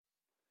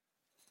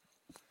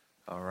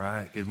All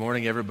right. Good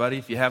morning, everybody.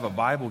 If you have a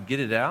Bible, get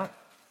it out.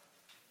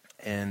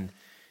 And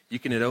you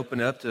can open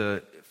up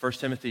to 1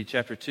 Timothy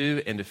chapter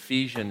 2 and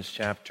Ephesians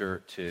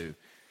chapter 2.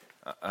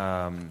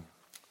 1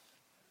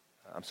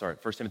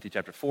 Timothy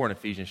chapter 4 and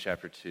Ephesians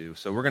chapter 2.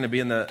 So we're going to be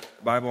in the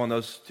Bible in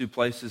those two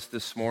places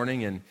this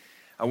morning. And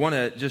I want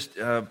to just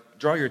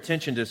draw your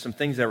attention to some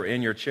things that were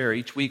in your chair.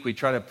 Each week we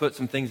try to put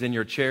some things in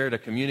your chair to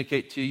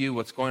communicate to you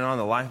what's going on in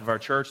the life of our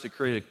church, to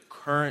create a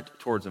current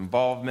towards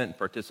involvement and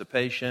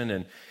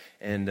participation.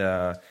 And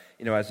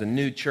as a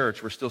new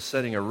church, we're still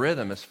setting a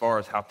rhythm as far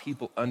as how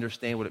people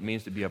understand what it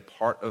means to be a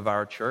part of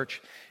our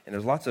church. And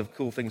there's lots of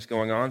cool things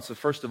going on. So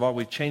first of all,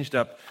 we've changed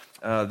up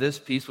this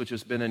piece, which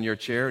has been in your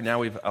chair. Now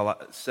we've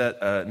set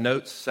a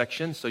notes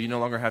section, so you no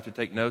longer have to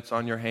take notes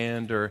on your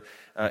hand or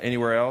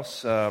anywhere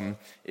else.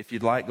 If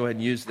you'd like, go ahead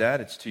and use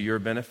that. It's to your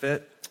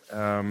benefit.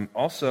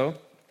 Also,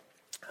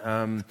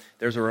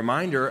 there's a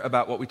reminder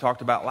about what we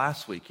talked about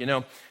last week.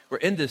 We're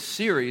in this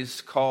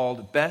series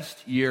called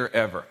Best Year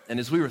Ever. And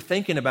as we were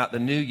thinking about the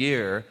new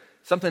year,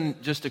 something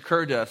just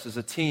occurred to us as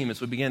a team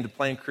as we began to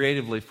plan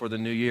creatively for the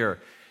new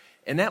year.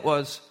 And that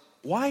was,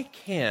 why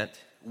can't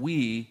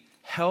we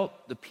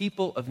help the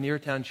people of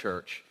Neartown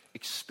Church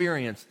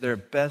experience their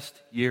best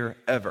year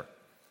ever?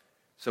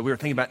 So we were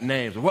thinking about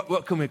names.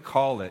 What can we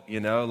call it?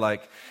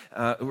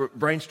 We're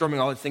brainstorming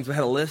all these things. We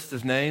had a list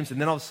of names, and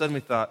then all of a sudden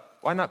we thought,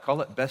 why not call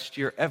it Best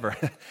Year Ever?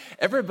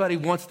 Everybody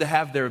wants to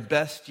have their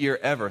best year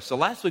ever. So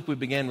last week we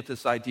began with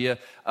this idea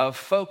of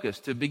focus.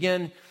 To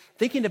begin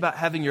thinking about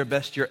having your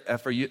best year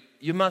ever, you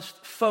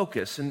must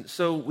focus. And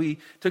so we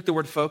took the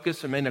word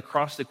focus and made an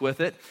acrostic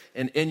with it.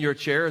 And in your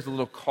chair is a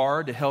little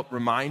card to help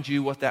remind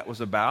you what that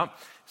was about.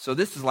 So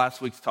this is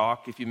last week's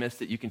talk. If you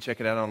missed it, you can check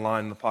it out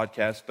online in the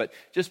podcast. But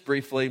just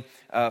briefly,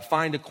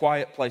 find a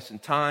quiet place and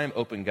time,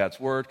 open God's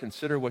Word,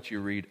 consider what you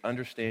read,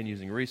 understand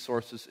using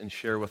resources, and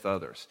share with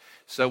others.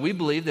 So we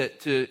believe that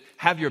to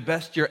have your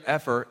best year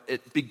ever,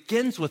 it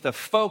begins with a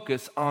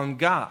focus on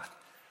God.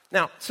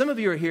 Now, some of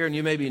you are here and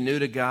you may be new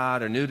to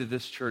God or new to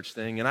this church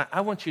thing, and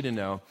I want you to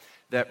know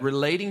that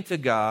relating to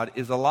God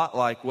is a lot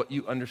like what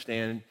you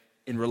understand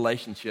in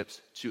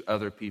relationships to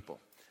other people.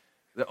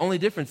 The only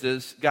difference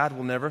is God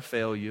will never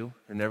fail you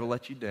or never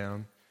let you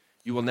down.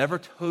 You will never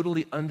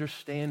totally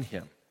understand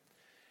Him,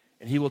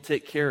 and He will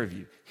take care of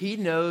you. He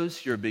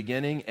knows your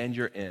beginning and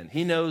your end.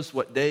 He knows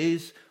what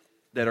days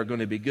that are going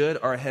to be good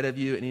are ahead of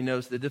you, and He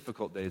knows the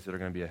difficult days that are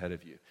going to be ahead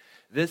of you.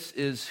 This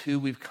is who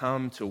we've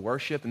come to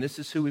worship, and this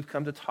is who we've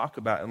come to talk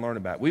about and learn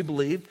about. We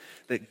believe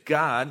that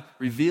God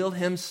revealed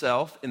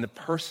Himself in the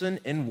person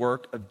and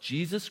work of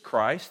Jesus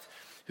Christ,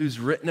 who's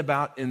written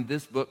about in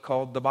this book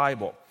called the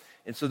Bible.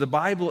 And so the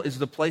Bible is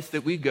the place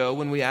that we go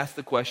when we ask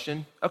the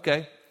question,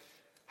 okay,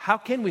 how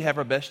can we have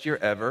our best year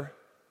ever?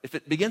 If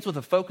it begins with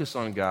a focus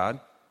on God,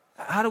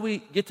 how do we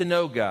get to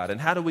know God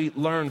and how do we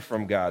learn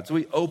from God? So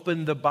we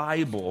open the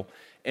Bible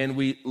and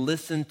we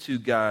listen to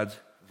God's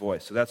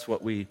voice. So that's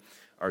what we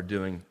are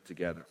doing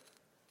together.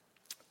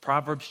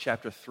 Proverbs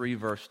chapter 3,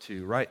 verse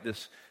 2. Write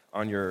this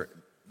on your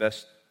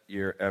best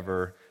year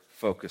ever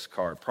focus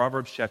card.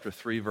 Proverbs chapter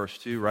 3, verse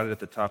 2. Write it at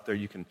the top there.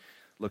 You can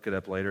look it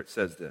up later. It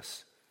says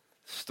this: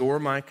 store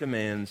my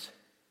commands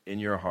in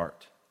your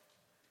heart.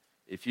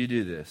 If you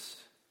do this,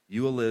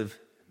 you will live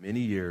many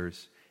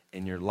years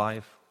and your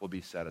life will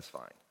be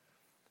satisfying.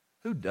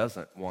 Who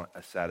doesn't want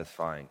a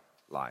satisfying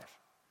life?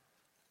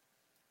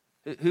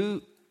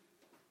 Who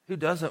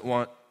doesn't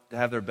want to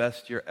have their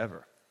best year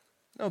ever?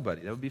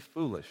 Nobody. That would be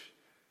foolish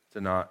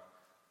to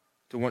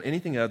want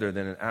anything other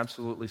than an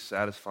absolutely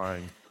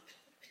satisfying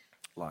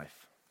life.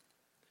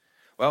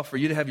 Well, for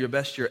you to have your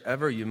best year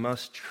ever, you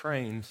must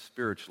train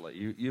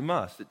spiritually. You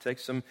must. It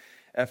takes some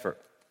effort.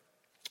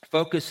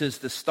 Focus is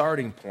the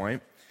starting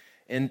point,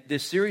 and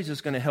this series is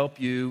going to help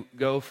you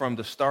go from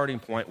the starting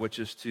point, which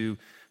is to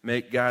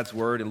make God's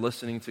Word and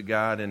listening to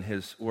God and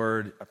His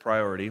Word a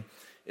priority.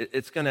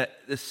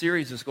 This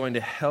series is going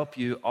to help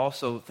you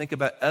also think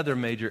about other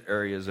major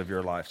areas of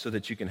your life so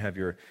that you can have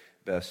your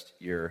best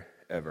year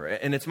ever.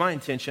 And it's my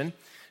intention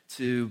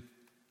to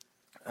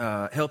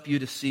help you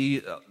to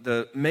see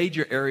the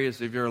major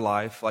areas of your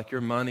life, like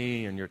your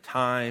money and your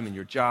time and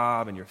your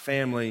job and your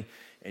family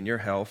and your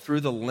health,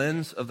 through the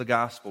lens of the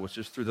gospel, which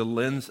is through the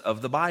lens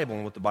of the Bible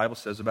and what the Bible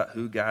says about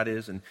who God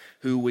is and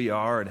who we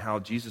are and how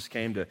Jesus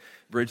came to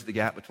bridge the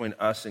gap between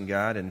us and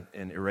God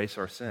and erase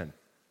our sin.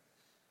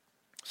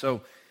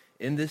 So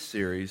in this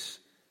series,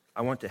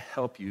 I want to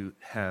help you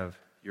have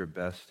your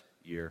best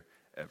year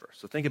ever.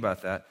 So think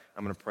about that.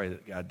 I'm going to pray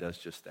that God does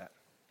just that.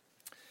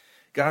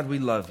 God, we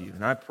love you,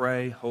 and I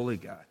pray, Holy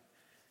God,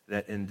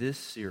 that in this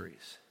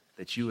series,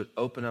 that you would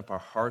open up our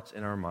hearts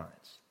and our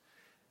minds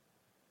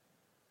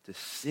to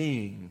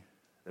seeing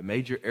the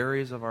major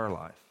areas of our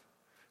life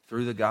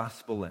through the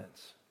gospel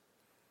lens.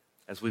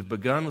 As we've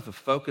begun with a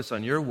focus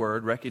on your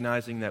word,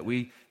 recognizing that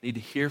we need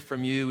to hear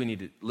from you, we need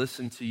to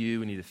listen to you,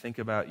 we need to think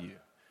about you.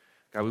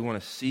 God, we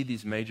want to see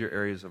these major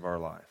areas of our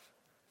life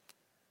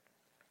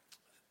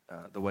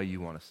the way you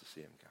want us to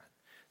see them, God.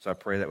 So I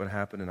pray that would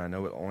happen, and I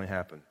know it will only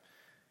happen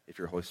if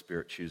your Holy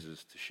Spirit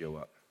chooses to show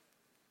up.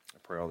 I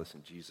pray all this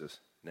in Jesus'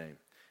 name.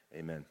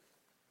 Amen.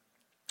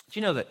 Do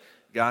you know that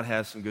God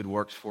has some good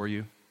works for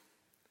you?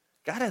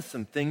 God has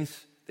some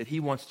things that he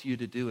wants you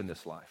to do in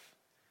this life.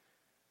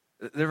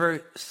 They're very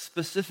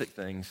specific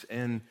things,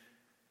 and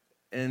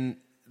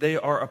they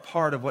are a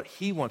part of what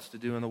he wants to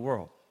do in the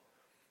world.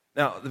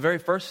 Now, the very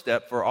first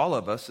step for all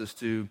of us is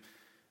to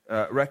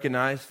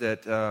recognize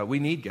that we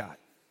need God.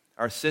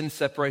 Our sin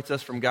separates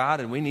us from God,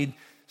 and we need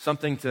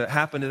something to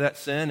happen to that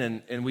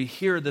sin. And we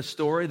hear the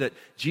story that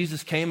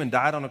Jesus came and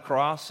died on a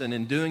cross, and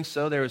in doing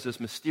so, there was this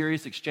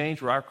mysterious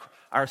exchange where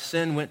our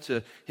sin went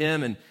to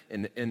him,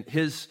 and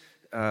his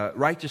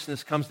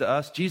righteousness comes to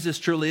us. Jesus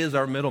truly is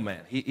our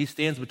middleman. He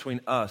stands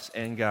between us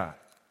and God.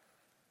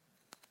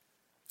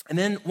 And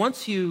then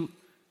once you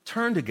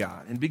turn to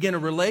God and begin a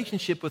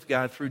relationship with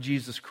God through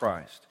Jesus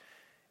Christ,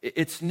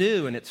 it's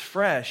new and it's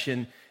fresh,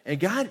 and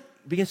God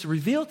begins to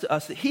reveal to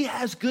us that he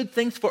has good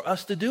things for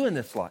us to do in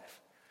this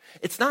life.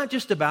 It's not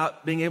just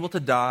about being able to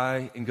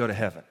die and go to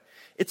heaven.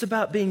 It's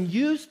about being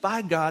used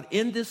by God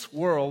in this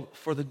world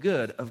for the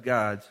good of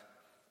God's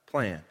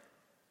plan.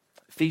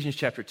 Ephesians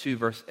chapter 2,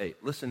 verse 8.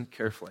 Listen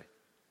carefully.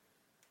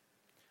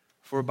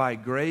 For by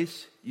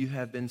grace you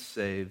have been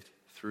saved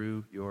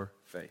through your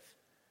faith.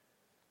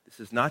 This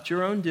is not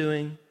your own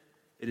doing.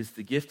 It is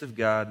the gift of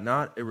God,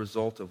 not a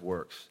result of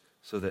works,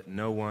 so that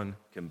no one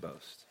can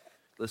boast.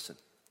 Listen.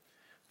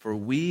 For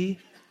we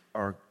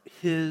are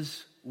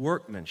his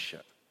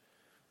workmanship,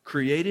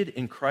 created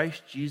in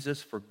Christ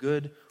Jesus for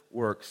good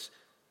works,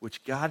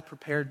 which God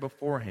prepared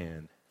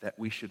beforehand that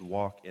we should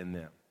walk in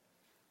them.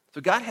 So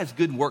God has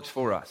good works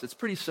for us. It's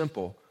pretty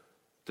simple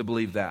to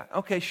believe that.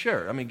 Okay,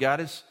 sure. I mean, God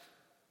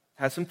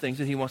has some things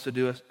that he wants to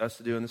do us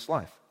to do in this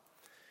life.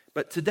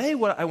 But today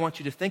what I want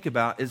you to think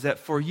about is that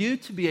for you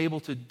to be able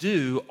to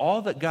do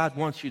all that God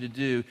wants you to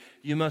do,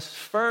 you must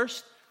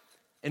first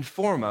and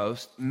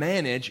foremost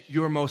manage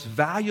your most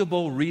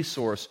valuable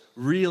resource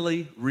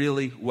really,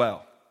 really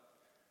well.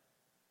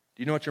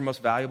 Do you know what your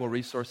most valuable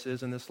resource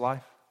is in this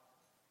life?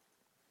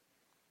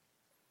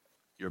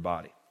 Your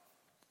body.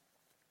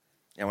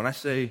 Now, when I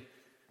say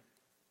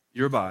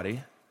your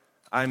body,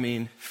 I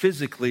mean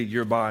physically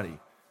your body.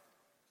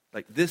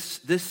 Like this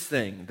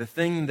thing, the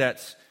thing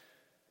that's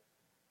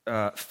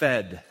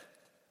fed.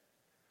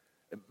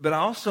 But I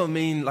also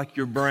mean like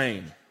your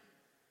brain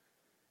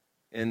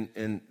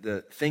in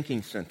the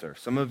thinking center.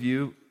 Some of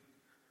you,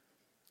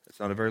 it's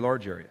not a very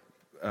large area.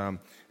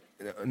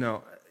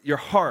 No, your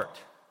heart,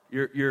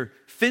 your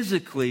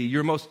physically,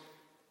 your most,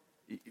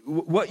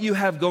 what you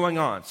have going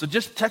on. So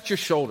just touch your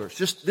shoulders.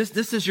 Just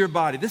this is your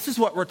body. This is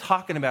what we're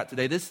talking about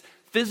today. This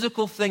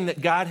physical thing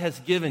that God has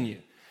given you.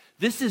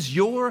 This is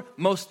your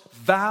most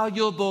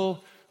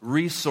valuable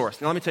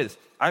resource. Now let me tell you this.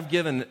 I've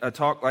given a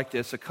talk like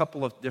this a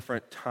couple of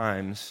different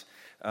times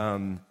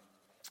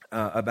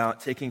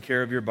about taking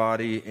care of your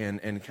body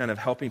and kind of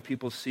helping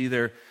people see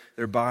their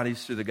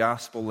bodies through the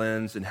gospel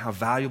lens and how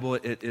valuable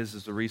it is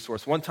as a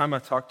resource. One time I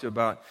talked to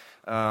about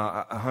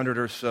 100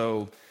 or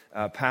so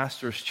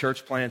pastors,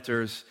 church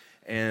planters,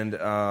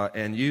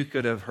 and you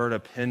could have heard a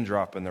pin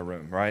drop in the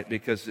room, right?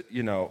 Because,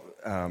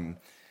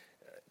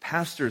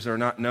 pastors are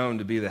not known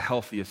to be the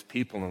healthiest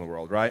people in the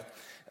world, right?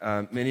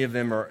 Many of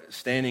them are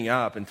standing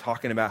up and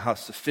talking about how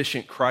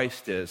sufficient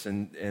Christ is,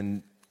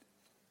 and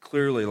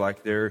clearly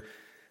like they're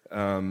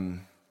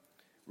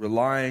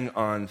relying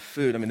on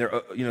food. I mean,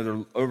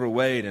 they're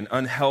overweight and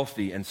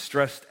unhealthy and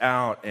stressed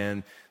out,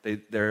 and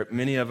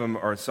many of them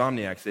are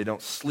insomniacs. They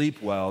don't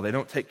sleep well. They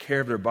don't take care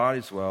of their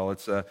bodies well.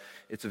 It's a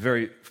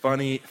very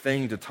funny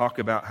thing to talk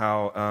about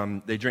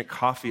how they drink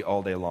coffee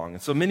all day long.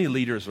 And so many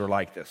leaders are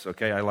like this.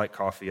 Okay, I like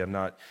coffee. I'm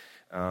not.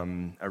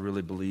 I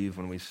really believe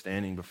when we're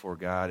standing before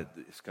God,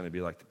 it's going to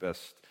be like the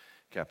best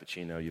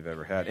cappuccino you've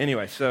ever had.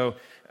 Anyway, so,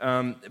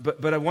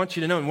 but I want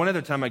you to know, and one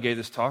other time I gave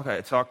this talk, I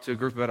talked to a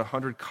group of about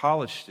 100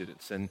 college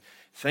students, and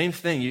same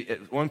thing,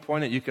 at one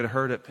point you could have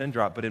heard at pin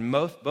drop, but in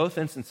both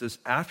instances,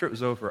 after it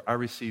was over, I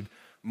received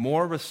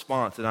more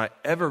response than I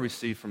ever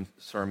received from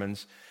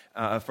sermons,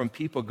 from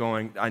people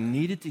going, I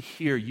needed to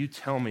hear you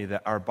tell me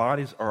that our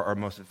bodies are our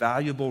most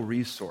valuable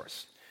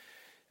resource.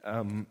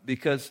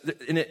 Because,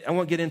 I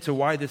won't get into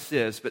why this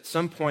is, but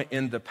some point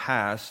in the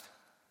past,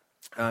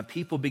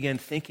 people began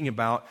thinking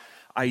about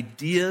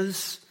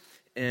ideas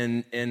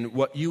and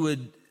what you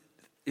would,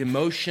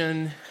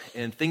 emotion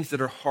and things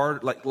that are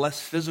hard, like less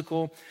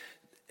physical,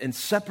 and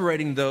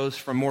separating those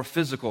from more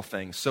physical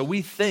things. So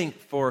we think,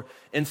 for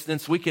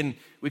instance, we can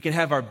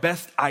have our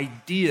best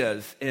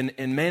ideas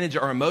and manage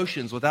our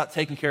emotions without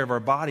taking care of our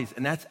bodies,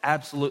 and that's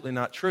absolutely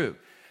not true.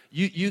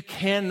 You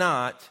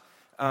cannot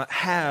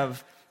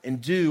have and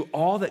do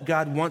all that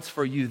God wants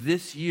for you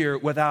this year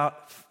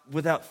without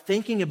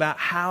thinking about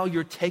how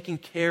you're taking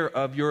care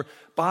of your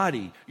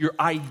body. Your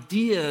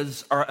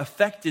ideas are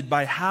affected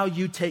by how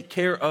you take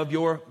care of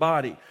your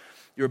body.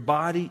 Your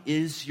body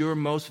is your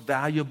most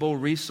valuable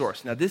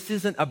resource. Now, this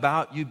isn't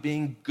about you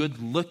being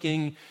good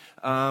looking,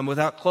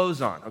 without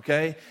clothes on,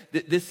 okay?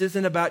 This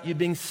isn't about you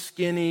being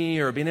skinny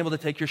or being able to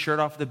take your shirt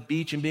off at the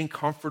beach and being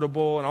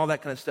comfortable and all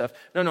that kind of stuff.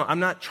 No, I'm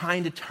not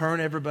trying to turn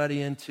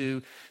everybody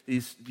into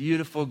these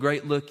beautiful,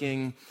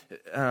 great-looking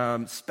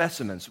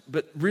specimens.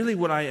 But really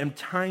what I am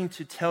trying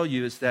to tell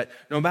you is that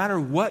no matter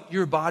what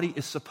your body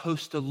is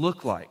supposed to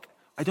look like,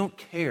 I don't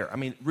care. I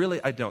mean, really,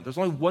 I don't. There's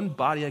only one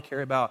body I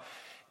care about,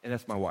 and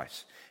that's my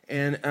wife's.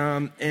 And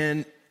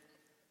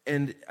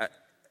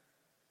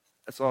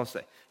that's all I'll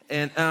say.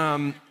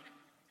 And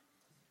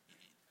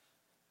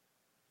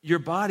your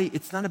body,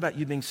 it's not about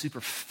you being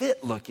super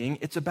fit looking.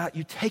 It's about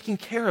you taking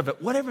care of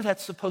it, whatever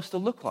that's supposed to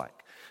look like.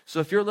 So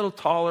if you're a little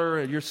taller,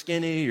 or you're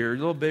skinny, or you're a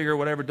little bigger,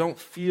 whatever, don't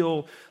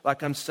feel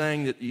like I'm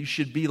saying that you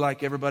should be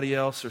like everybody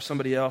else or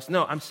somebody else.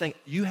 No, I'm saying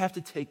you have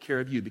to take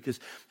care of you because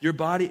your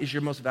body is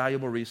your most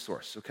valuable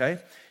resource, okay?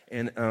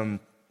 And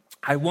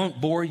I won't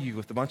bore you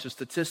with a bunch of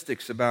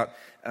statistics about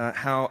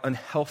how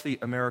unhealthy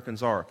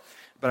Americans are.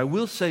 But I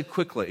will say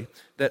quickly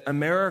that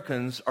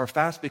Americans are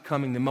fast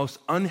becoming the most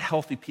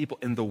unhealthy people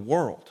in the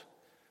world.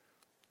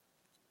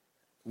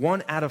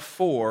 1 out of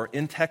 4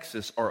 in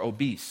Texas are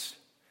obese.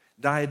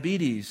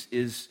 Diabetes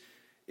is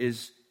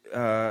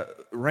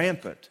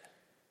rampant.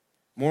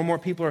 More and more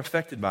people are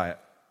affected by it.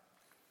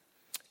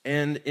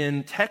 And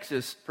in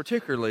Texas,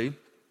 particularly,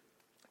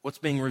 what's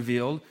being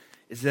revealed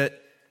is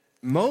that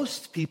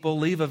most people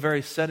lead a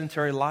very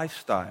sedentary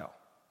lifestyle.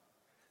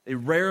 They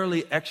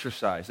rarely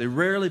exercise. They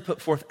rarely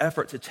put forth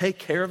effort to take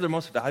care of their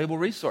most valuable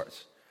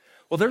resource.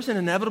 Well, there's an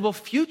inevitable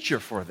future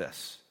for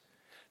this.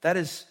 That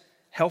is,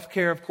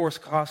 healthcare, of course,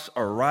 costs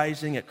are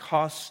rising. It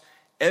costs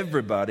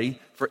everybody,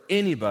 for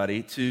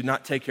anybody, to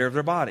not take care of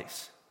their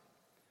bodies.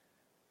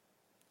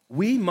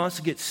 We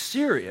must get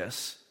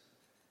serious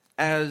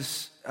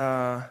as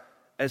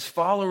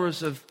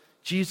followers of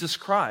Jesus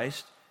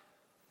Christ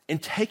in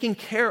taking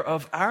care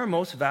of our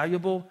most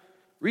valuable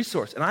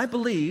resource. And I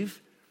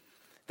believe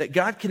that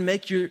God can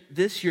make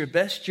this your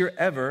best year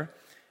ever,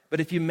 but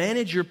if you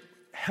manage your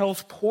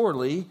health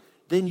poorly,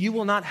 then you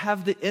will not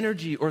have the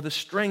energy or the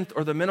strength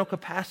or the mental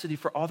capacity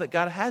for all that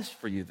God has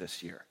for you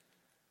this year.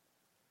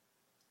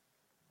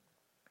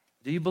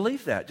 Do you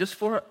believe that? Just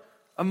for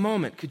a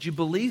moment, could you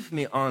believe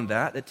me on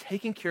that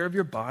taking care of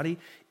your body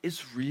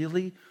is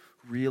really,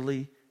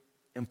 really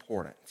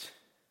important?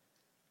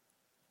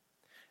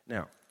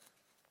 Now,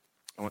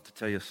 I want to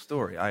tell you a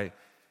story. I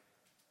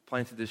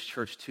planted this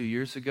church 2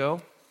 years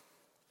ago,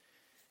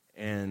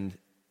 and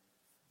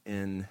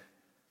in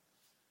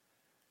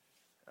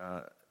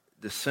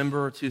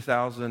December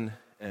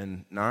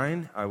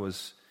 2009, I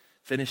was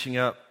finishing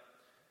up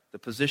the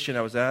position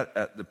I was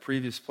at the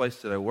previous place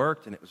that I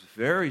worked, and it was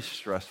very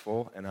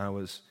stressful, and I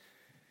was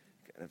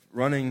kind of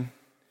running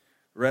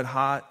red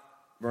hot.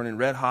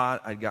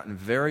 I'd gotten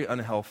very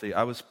unhealthy.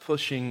 I was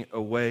pushing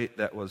a weight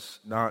that was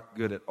not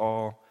good at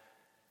all.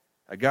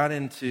 I got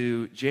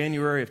into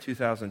January of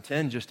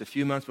 2010, just a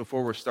few months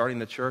before we're starting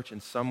the church,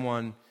 and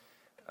someone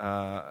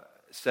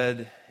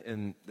said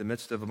in the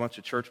midst of a bunch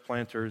of church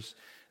planters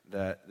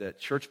that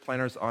church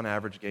planters on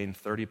average gain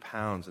 30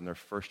 pounds in their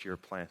first year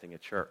planting a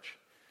church.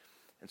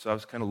 And so I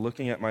was kind of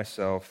looking at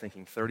myself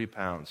thinking 30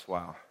 pounds,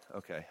 wow,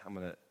 okay,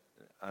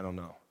 I don't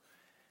know.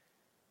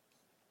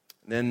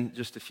 And then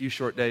just a few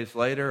short days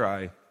later,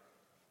 I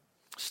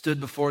stood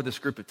before this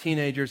group of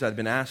teenagers. I'd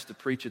been asked to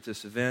preach at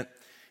this event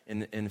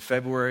in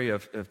February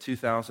of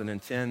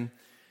 2010.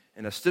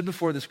 And I stood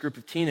before this group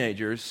of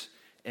teenagers,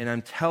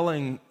 and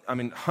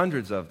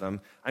hundreds of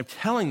them, I'm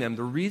telling them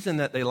the reason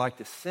that they like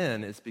to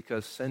sin is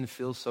because sin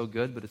feels so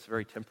good, but it's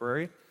very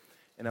temporary.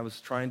 And I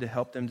was trying to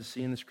help them to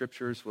see in the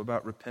scriptures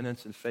about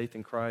repentance and faith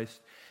in Christ.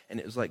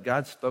 And it was like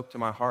God spoke to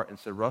my heart and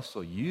said,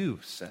 Russell, you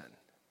sin.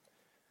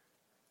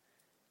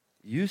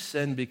 You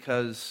sin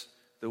because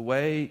the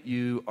way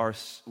you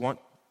want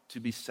to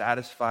be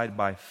satisfied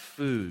by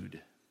food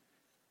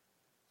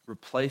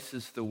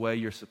replaces the way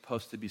you're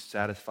supposed to be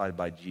satisfied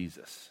by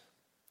Jesus.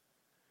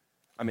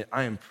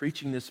 I am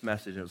preaching this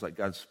message, and it was like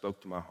God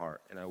spoke to my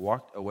heart. And I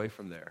walked away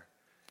from there.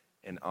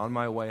 And on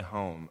my way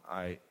home,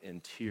 I,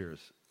 in tears,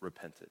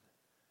 repented.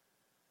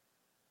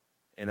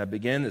 And I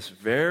began this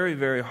very,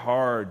 very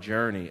hard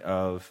journey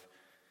of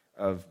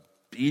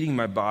beating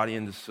my body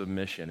into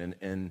submission.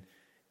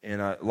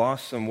 And I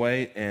lost some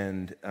weight,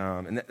 and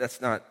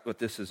that's not what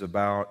this is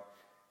about.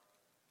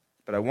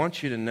 But I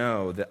want you to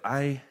know that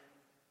I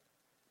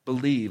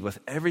believe with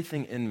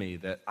everything in me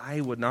that I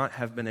would not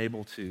have been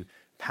able to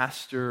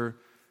pastor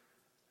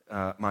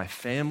my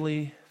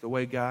family the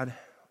way God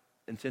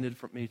intended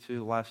for me to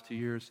the last 2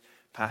 years,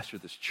 pastor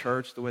this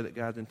church the way that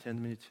God intended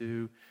me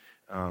to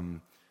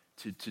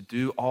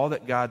do all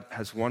that God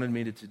has wanted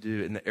me to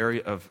do in the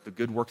area of the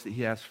good works that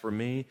He has for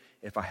me,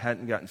 if I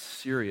hadn't gotten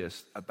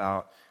serious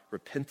about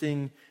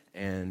repenting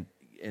and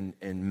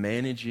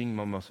managing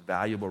my most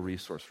valuable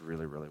resource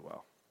really, really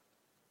well.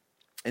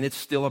 And it's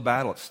still a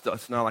battle.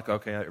 It's not like,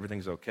 okay,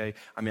 everything's okay.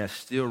 I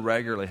still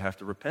regularly have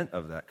to repent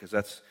of that because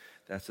that's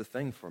the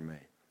thing for me.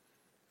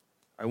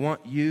 I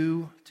want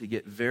you to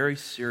get very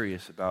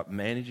serious about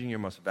managing your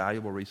most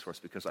valuable resource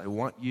because I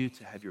want you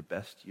to have your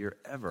best year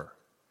ever.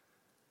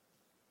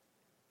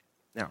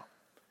 Now,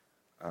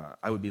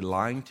 I would be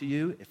lying to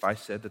you if I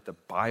said that the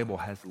Bible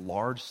has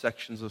large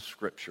sections of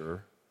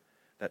Scripture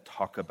that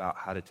talk about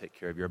how to take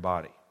care of your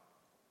body.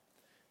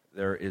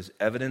 There is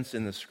evidence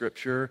in the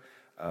Scripture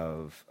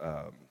of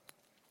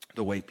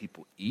the way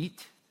people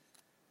eat,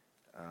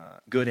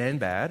 good and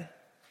bad.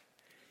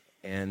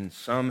 And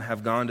some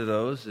have gone to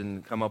those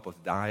and come up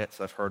with diets.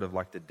 I've heard of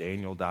like the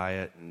Daniel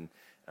diet, and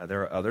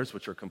there are others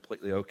which are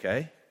completely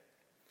okay.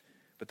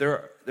 But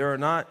there are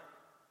not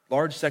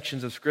large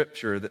sections of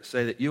Scripture that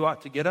say that you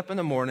ought to get up in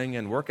the morning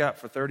and work out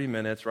for 30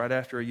 minutes right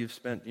after you've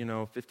spent,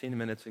 15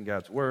 minutes in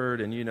God's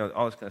Word and,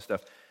 all this kind of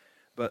stuff.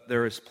 But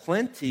there is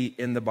plenty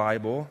in the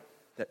Bible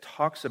that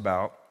talks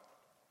about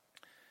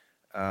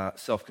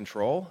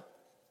self-control,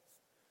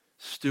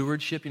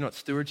 stewardship. You know what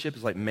stewardship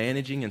is? Like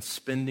managing and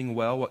spending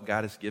well what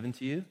God has given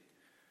to you.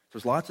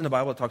 There's lots in the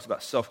Bible that talks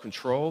about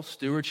self-control,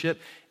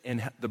 stewardship,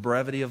 and the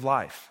brevity of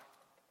life.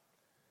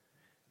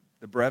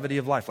 The brevity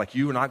of life, like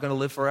you are not going to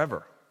live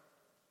forever.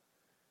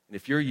 And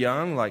if you're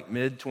young, like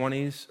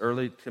mid-20s,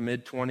 early to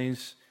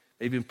mid-20s,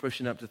 maybe even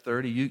pushing up to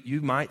 30,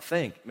 you might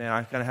think, man,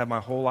 I kind of have my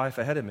whole life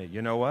ahead of me.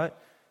 You know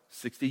what?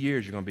 60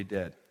 years, you're going to be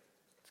dead.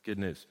 It's good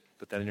news.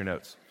 Put that in your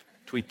notes.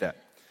 Tweet that.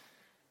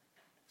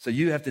 So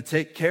you have to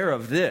take care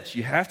of this.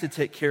 You have to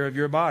take care of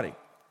your body.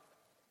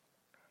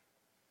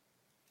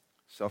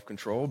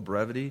 Self-control,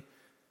 brevity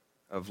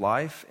of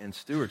life, and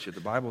stewardship.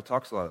 The Bible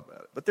talks a lot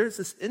about it. But there's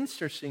this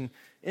interesting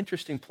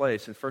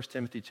place in 1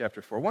 Timothy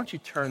chapter 4. Why don't you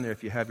turn there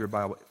if you have your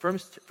Bible. 1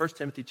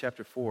 Timothy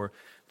chapter 4,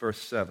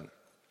 verse 7.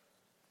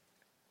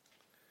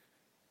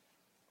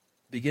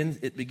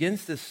 It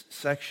begins this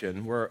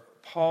section where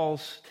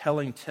Paul's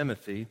telling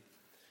Timothy.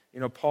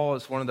 Paul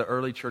is one of the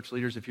early church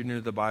leaders. If you're new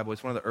to the Bible,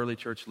 he's one of the early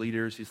church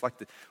leaders. He's like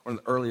one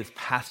of the earliest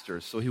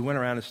pastors. So he went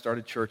around and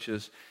started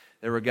churches.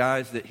 There were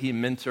guys that he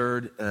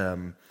mentored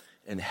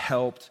and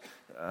helped.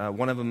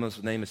 One of them,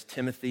 his name is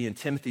Timothy, and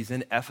Timothy's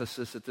in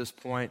Ephesus at this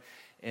point.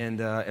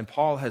 And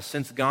Paul has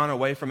since gone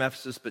away from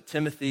Ephesus, but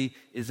Timothy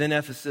is in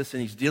Ephesus,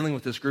 and he's dealing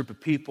with this group of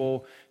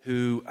people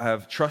who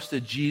have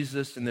trusted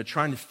Jesus, and they're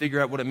trying to figure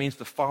out what it means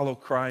to follow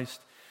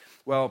Christ.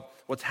 Well,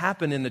 what's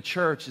happened in the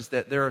church is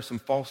that there are some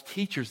false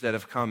teachers that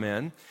have come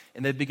in,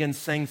 and they begin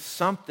saying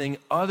something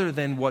other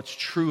than what's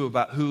true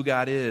about who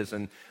God is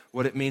and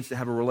what it means to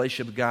have a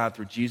relationship with God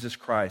through Jesus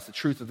Christ, the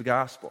truth of the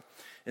gospel.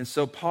 And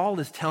so Paul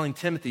is telling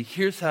Timothy,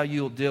 here's how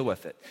you'll deal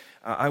with it.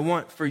 I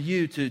want for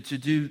you to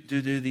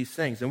do these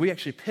things. And we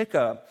actually pick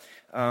up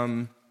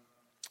in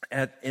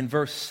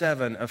verse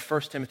 7 of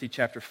 1 Timothy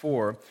chapter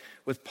 4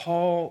 with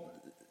Paul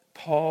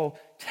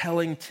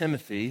telling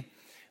Timothy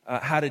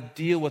how to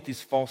deal with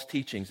these false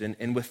teachings.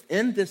 And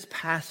within this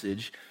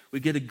passage, we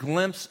get a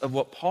glimpse of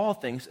what Paul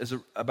thinks is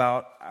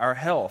about our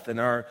health and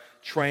our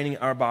training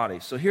our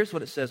bodies. So here's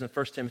what it says in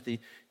 1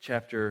 Timothy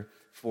chapter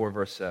 4,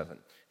 verse 7.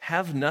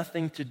 Have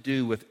nothing to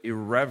do with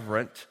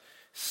irreverent,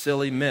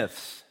 silly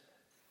myths.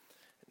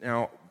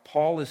 Now,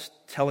 Paul is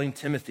telling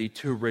Timothy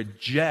to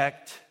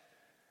reject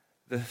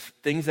the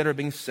things that are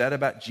being said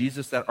about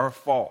Jesus that are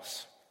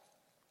false.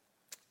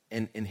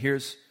 And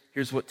here's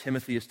what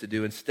Timothy is to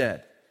do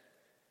instead.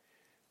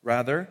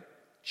 Rather,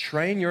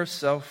 train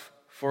yourself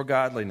for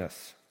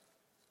godliness.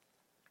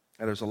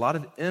 Now, there's a lot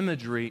of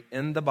imagery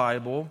in the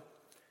Bible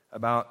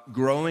about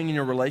growing in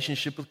your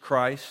relationship with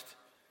Christ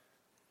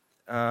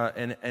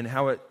and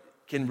how it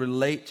can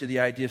relate to the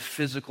idea of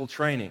physical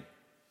training.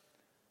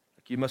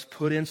 Like you must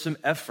put in some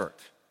effort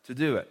to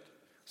do it.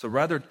 So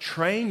rather,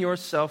 train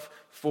yourself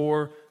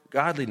for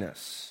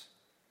godliness.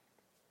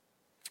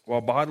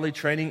 While bodily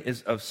training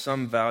is of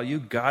some value,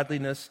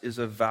 godliness is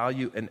of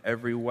value in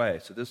every way.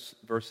 So this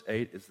verse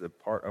 8 is the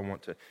part I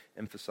want to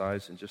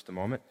emphasize in just a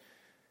moment.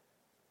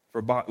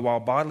 While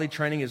bodily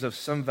training is of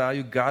some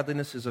value,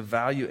 godliness is of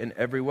value in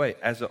every way,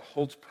 as it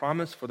holds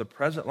promise for the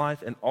present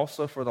life and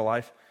also for the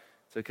life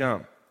to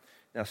come.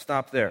 Now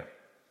stop there.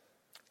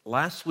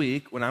 Last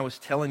week, when I was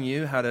telling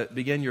you how to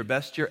begin your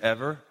best year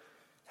ever,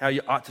 how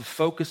you ought to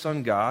focus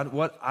on God,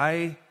 what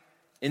I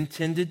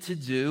intended to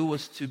do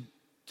was to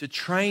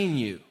train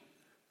you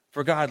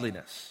for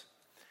godliness.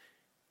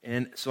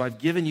 And so I've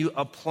given you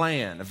a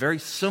plan, a very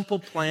simple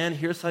plan.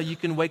 Here's how you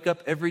can wake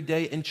up every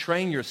day and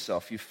train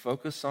yourself. You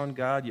focus on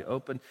God.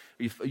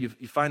 You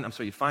find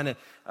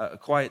a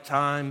quiet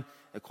time,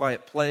 a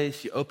quiet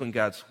place. You open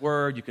God's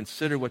Word. You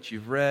consider what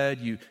you've read.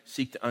 You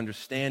seek to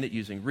understand it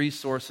using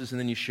resources, and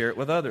then you share it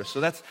with others. So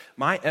that's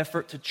my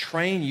effort to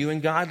train you in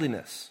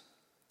godliness.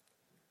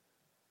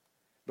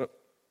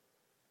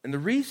 And the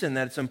reason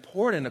that it's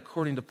important,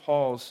 according to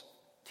Paul's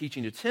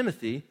teaching to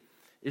Timothy,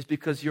 is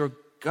because your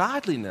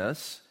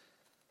godliness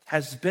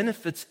has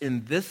benefits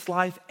in this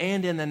life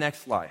and in the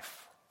next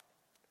life.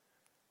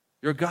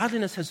 Your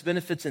godliness has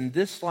benefits in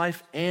this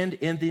life and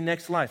in the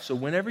next life. So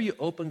whenever you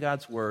open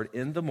God's Word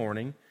in the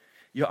morning,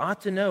 you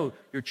ought to know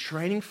you're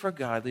training for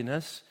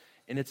godliness,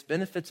 and its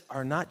benefits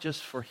are not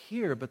just for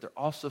here, but they're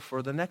also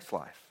for the next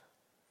life.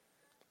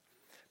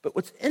 But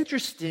what's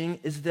interesting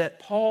is that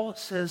Paul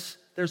says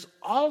there's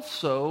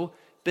also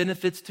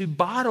benefits to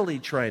bodily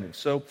training.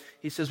 So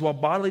he says, while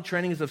bodily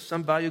training is of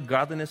some value,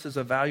 godliness is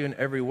of value in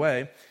every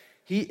way.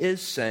 He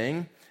is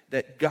saying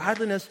that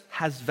godliness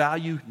has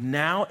value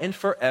now and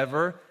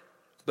forever,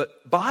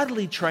 but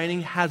bodily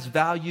training has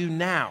value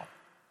now.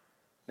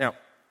 Now,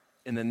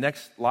 in the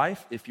next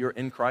life, if you're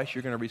in Christ,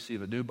 you're going to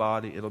receive a new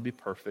body. It'll be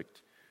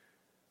perfect.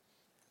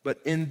 But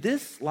in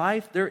this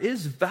life, there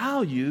is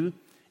value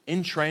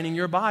in training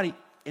your body.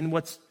 And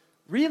what's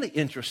really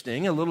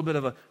interesting, a little bit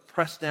of a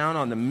press down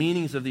on the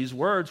meanings of these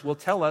words will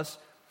tell us,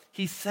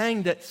 he's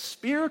saying that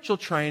spiritual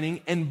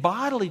training and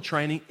bodily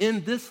training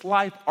in this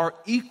life are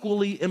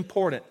equally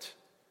important.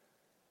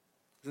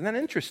 Isn't that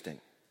interesting?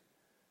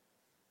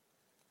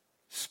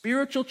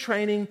 Spiritual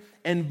training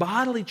and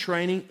bodily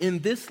training in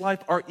this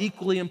life are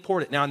equally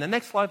important. Now, in the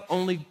next life,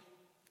 only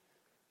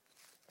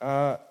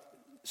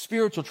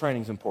spiritual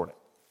training is important.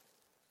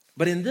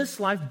 But in this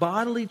life,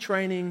 bodily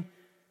training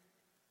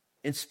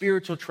and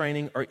spiritual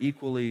training are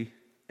equally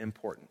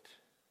important.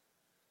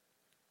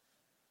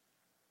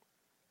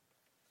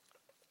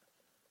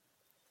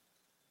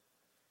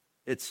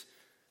 It's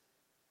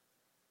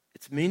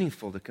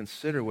meaningful to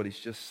consider what he's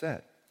just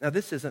said. Now,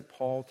 this isn't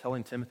Paul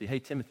telling Timothy, hey,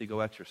 Timothy, go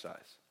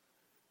exercise.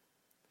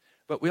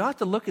 But we ought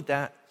to look at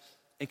that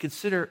and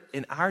consider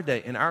in our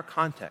day, in our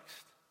context,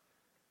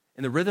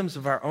 in the rhythms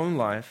of our own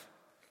life,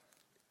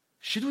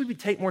 should we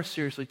take more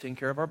seriously taking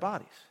care of our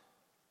bodies?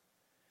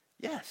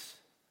 Yes,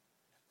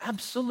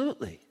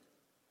 absolutely.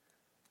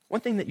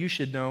 One thing that you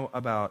should know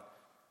about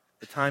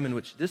the time in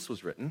which this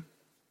was written,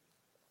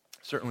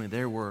 certainly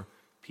there were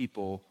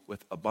people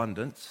with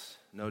abundance.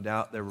 No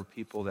doubt there were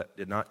people that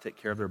did not take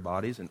care of their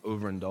bodies and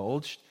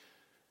overindulged.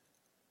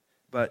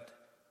 But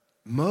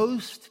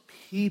most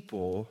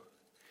people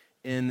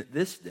in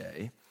this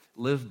day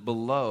live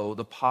below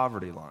the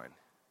poverty line.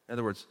 In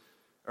other words,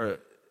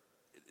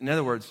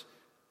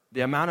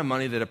 the amount of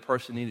money that a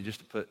person needed just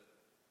to put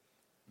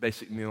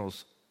basic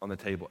meals on the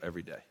table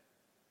every day.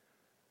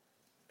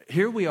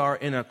 Here we are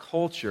in a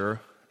culture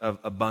of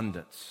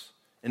abundance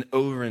and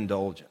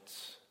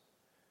overindulgence.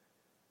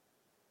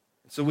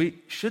 So we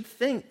should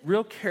think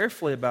real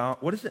carefully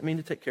about what does it mean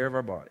to take care of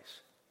our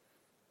bodies.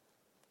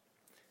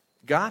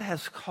 God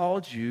has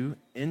called you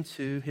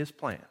into his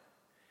plan,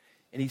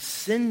 and he's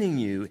sending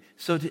you.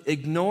 So to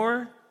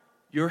ignore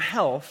your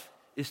health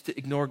is to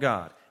ignore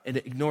God and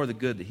to ignore the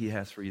good that he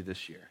has for you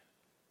this year.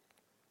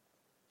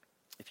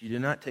 If you do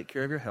not take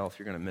care of your health,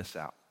 you're going to miss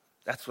out.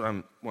 That's what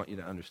I want you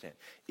to understand.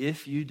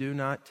 If you do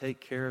not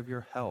take care of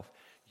your health,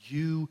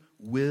 you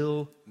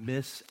will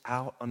miss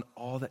out on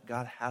all that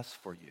God has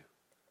for you.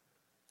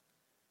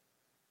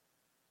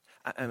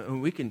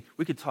 We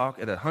could talk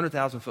at a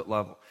 100,000-foot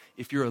level.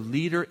 If you're a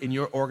leader in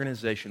your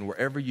organization,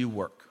 wherever you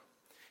work,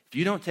 if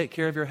you don't take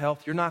care of your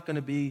health,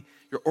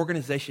 your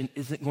organization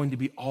isn't going to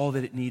be all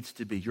that it needs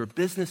to be. Your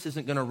business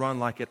isn't going to run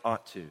like it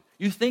ought to.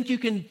 You think you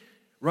can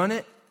run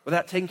it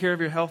without taking care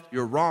of your health?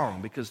 You're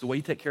wrong, because the way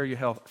you take care of your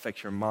health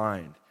affects your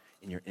mind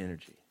and your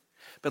energy.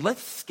 But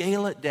let's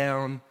scale it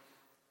down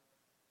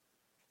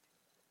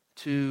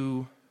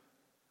to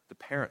the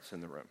parents in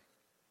the room.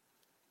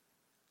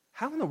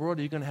 How in the world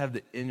are you going to have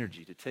the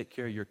energy to take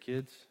care of your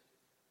kids?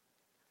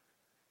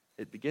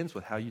 It begins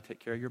with how you take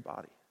care of your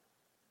body.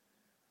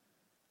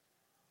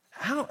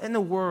 How in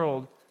the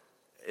world,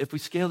 if we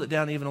scaled it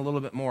down even a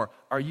little bit more,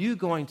 are you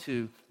going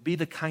to be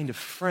the kind of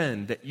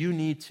friend that you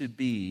need to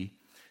be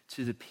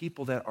to the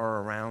people that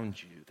are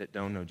around you that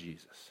don't know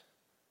Jesus?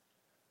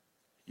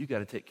 You got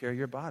to take care of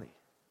your body,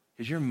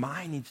 because your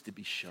mind needs to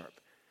be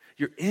sharp.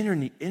 Your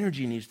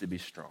energy needs to be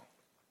strong.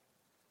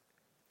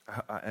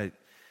 I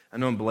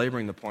know I'm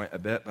belaboring the point a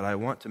bit, but I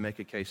want to make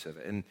a case of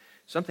it. And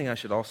something I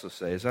should also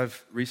say is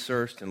I've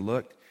researched and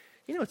looked.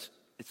 You know,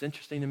 it's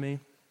interesting to me.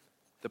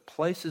 The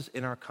places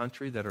in our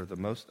country that are the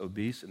most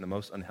obese and the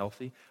most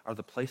unhealthy are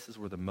the places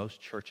where the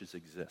most churches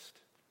exist.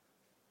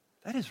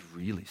 That is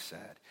really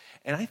sad.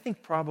 And I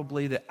think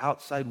probably the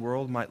outside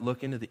world might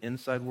look into the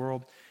inside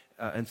world,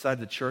 inside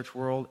the church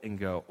world, and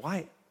go,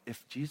 why,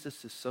 if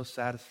Jesus is so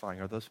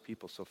satisfying, are those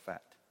people so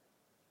fat?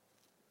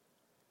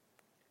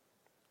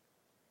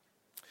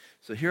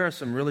 So here are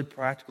some really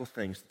practical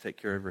things to take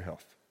care of your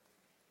health.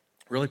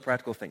 Really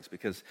practical things,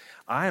 because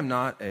I am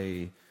not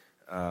a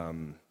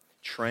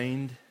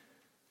trained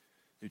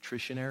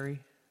nutritionary,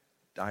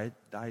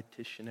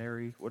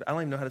 dietitianary. I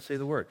don't even know how to say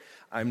the word.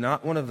 I'm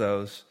not one of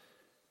those,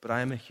 but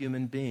I am a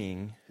human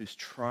being who's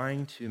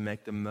trying to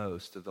make the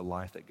most of the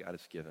life that God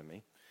has given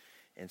me.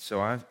 And so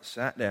I've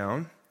sat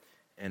down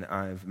and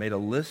I've made a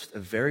list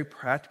of very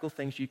practical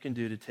things you can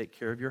do to take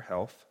care of your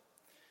health.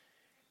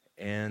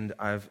 And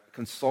I've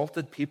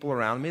consulted people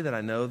around me that I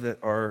know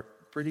that are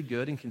pretty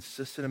good and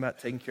consistent about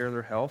taking care of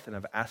their health, and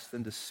I've asked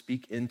them to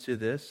speak into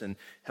this and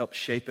help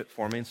shape it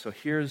for me. And so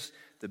here's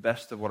the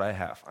best of what I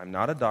have. I'm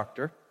not a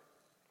doctor.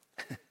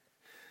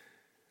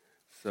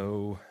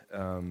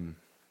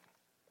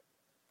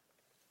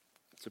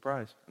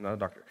 Surprise, I'm not a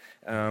doctor.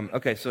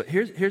 Okay, so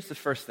here's the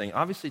first thing.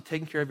 Obviously,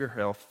 taking care of your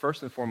health,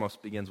 first and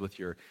foremost, begins with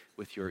your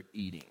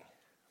eating,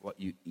 what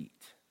you eat.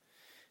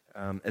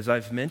 As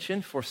I've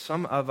mentioned, for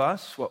some of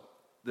us, what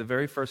the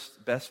very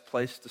first best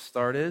place to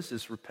start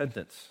is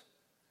repentance.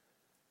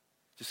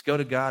 Just go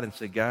to God and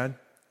say, God,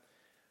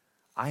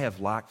 I have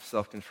lacked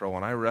self-control,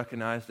 and I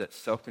recognize that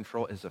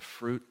self-control is a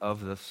fruit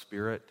of the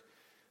Spirit.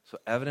 So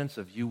evidence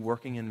of you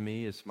working in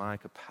me is my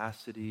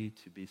capacity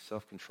to be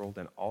self-controlled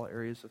in all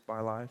areas of my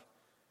life.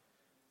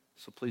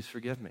 So please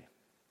forgive me.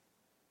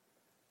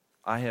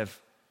 I have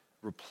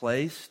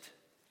replaced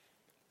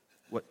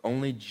what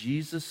only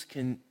Jesus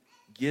can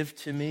give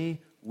to me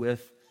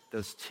with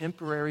those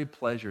temporary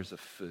pleasures of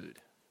food.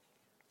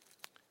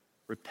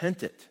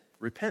 Repent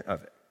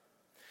of it.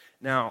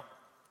 Now,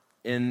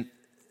 in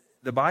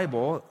the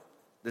Bible,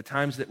 the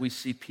times that we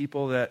see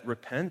people that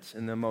repent,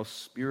 and the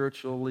most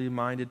spiritually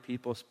minded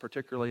people,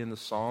 particularly in the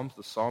Psalms,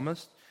 the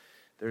psalmist,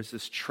 there's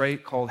this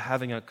trait called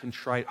having a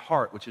contrite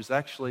heart, which is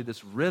actually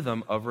this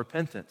rhythm of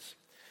repentance.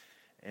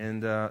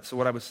 And so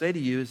what I would say to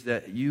you is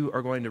that you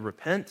are going to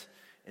repent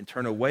and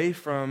turn away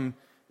from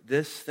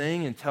this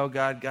thing and tell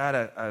God,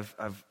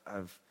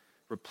 I've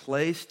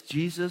replaced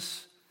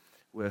Jesus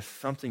with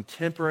something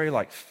temporary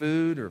like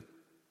food,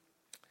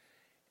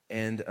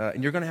 and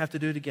you're going to have to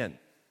do it again,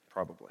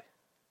 probably.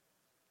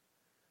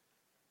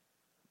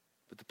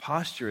 But the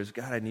posture is,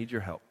 God, I need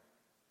your help.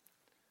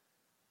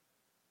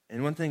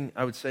 And one thing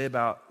I would say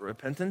about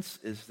repentance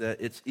is that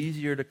it's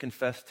easier to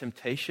confess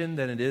temptation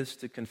than it is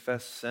to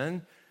confess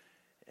sin.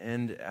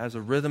 And as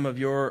a rhythm of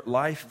your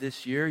life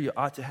this year, you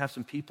ought to have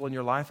some people in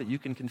your life that you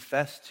can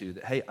confess to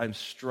that, hey, I'm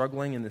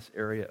struggling in this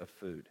area of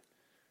food.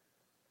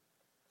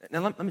 Now,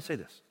 let me say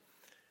this.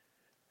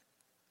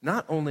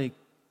 Not only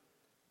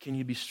can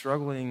you be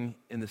struggling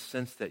in the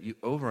sense that you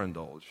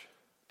overindulge,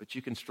 but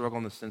you can struggle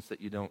in the sense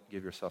that you don't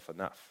give yourself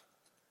enough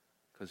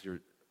because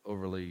you're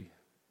overly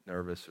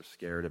nervous or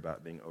scared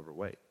about being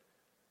overweight.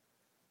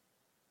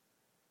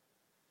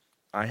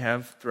 I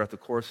have, throughout the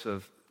course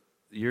of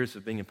the years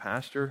of being a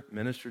pastor,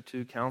 ministered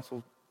to,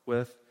 counseled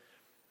with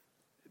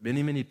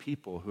many, many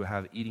people who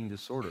have eating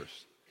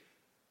disorders,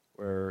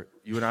 where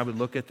you and I would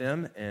look at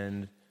them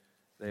and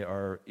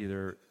they're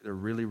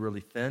really,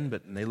 really thin,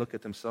 but when they look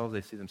at themselves,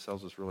 they see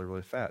themselves as really,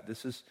 really fat.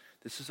 This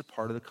is a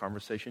part of the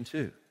conversation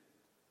too.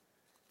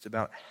 It's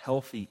about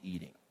healthy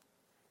eating.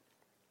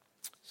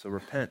 So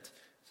repent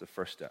is the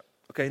first step.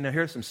 Okay, now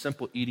here are some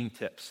simple eating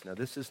tips. Now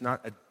this is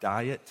not a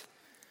diet,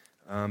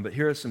 but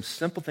here are some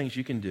simple things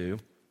you can do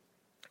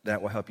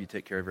that will help you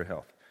take care of your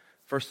health.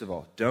 First of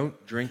all,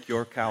 don't drink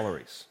your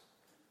calories.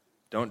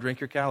 Don't drink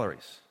your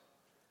calories.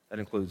 That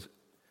includes,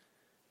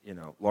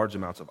 large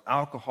amounts of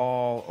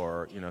alcohol,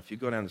 or, if you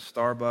go down to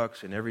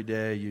Starbucks and every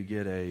day you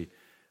get a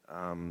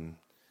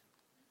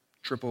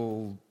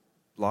triple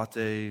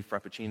latte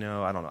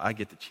frappuccino. I don't know. I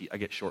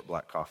get short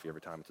black coffee every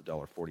time. It's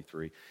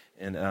 $1.43.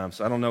 And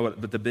so I don't know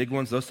but the big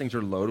ones, those things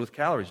are loaded with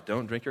calories.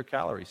 Don't drink your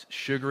calories.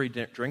 Sugary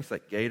drinks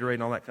like Gatorade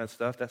and all that kind of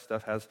stuff, that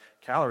stuff has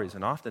calories,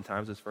 and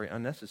oftentimes it's very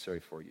unnecessary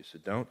for you. So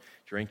don't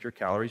drink your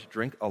calories.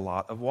 Drink a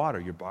lot of water.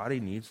 Your body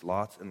needs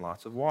lots and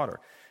lots of water.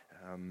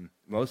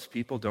 Most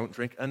people don't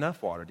drink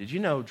enough water. Did you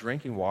know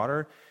drinking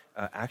water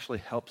actually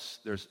helps?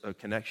 There's a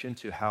connection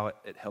to how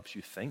it helps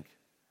you think.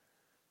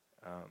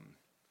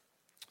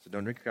 So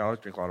don't drink your calories,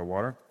 drink a lot of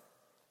water.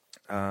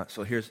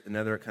 So here's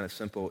another kind of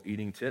simple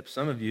eating tip.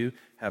 Some of you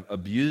have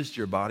abused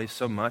your body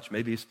so much,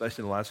 maybe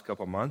especially in the last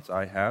couple of months,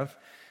 I have,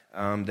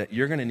 that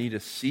you're going to need a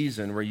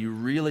season where you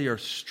really are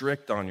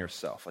strict on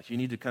yourself. Like you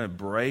need to kind of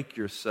break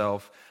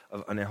yourself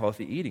of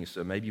unhealthy eating.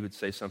 So maybe you would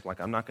say something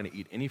like, I'm not going to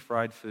eat any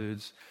fried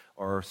foods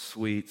or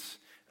sweets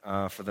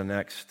for the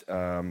next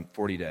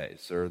 40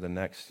 days or the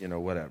next,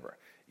 whatever.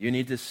 You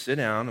need to sit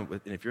down,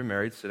 and if you're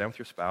married, sit down with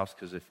your spouse,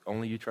 because if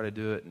only you try to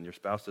do it and your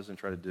spouse doesn't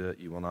try to do it,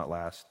 you will not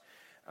last.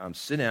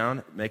 Sit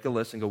down, make a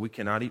list, and go, we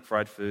cannot eat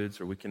fried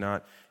foods, or we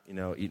cannot,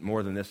 eat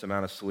more than this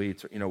amount of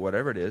sweets, or,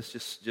 whatever it is.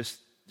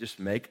 Just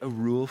make a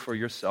rule for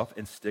yourself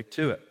and stick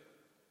to it.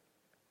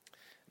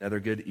 Another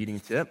good eating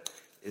tip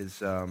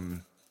is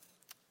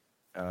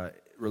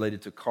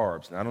related to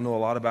carbs. Now, I don't know a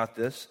lot about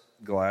this,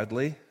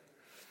 gladly.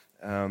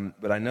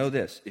 But I know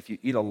this, if you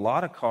eat a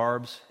lot of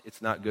carbs,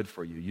 it's not good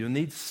for you. You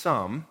need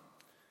some,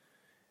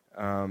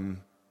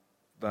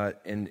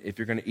 but if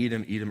you're going to eat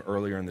them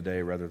earlier in the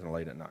day rather than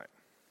late at night.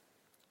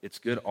 It's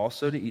good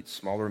also to eat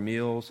smaller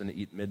meals and to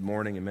eat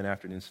mid-morning and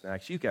mid-afternoon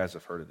snacks. You guys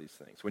have heard of these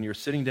things. When you're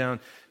sitting down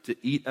to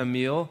eat a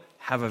meal,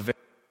 have a very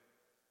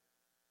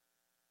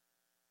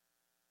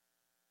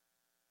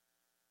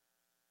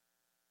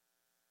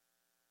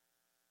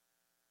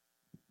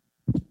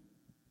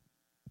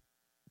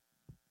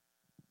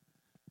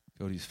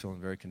Cody's feeling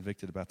very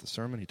convicted about the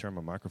sermon. He turned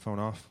my microphone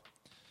off.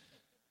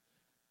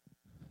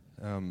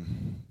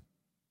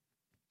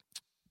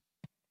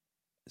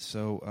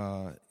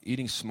 So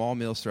eating small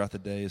meals throughout the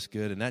day is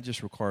good, and that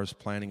just requires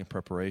planning and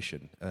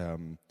preparation.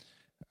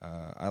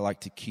 I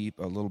like to keep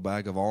a little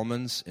bag of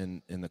almonds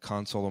in the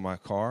console of my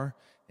car,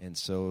 and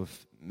so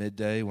if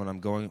midday when I'm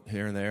going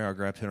here and there, I'll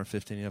grab 10 or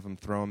 15 of them,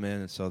 throw them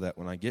in, and so that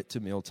when I get to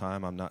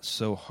mealtime, I'm not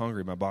so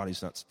hungry, my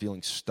body's not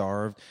feeling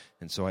starved,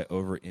 and so I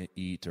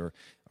overeat or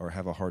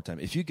have a hard time.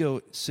 If you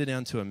go sit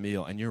down to a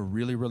meal and you're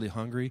really, really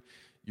hungry,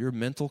 your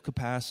mental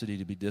capacity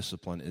to be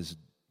disciplined is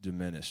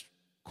diminished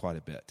quite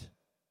a bit.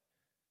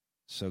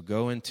 So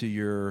go into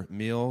your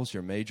meals,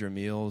 your major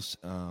meals,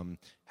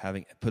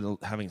 having a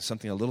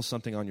little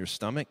something on your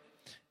stomach,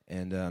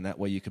 and that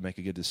way you can make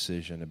a good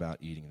decision about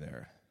eating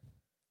there.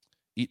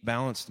 Eat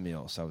balanced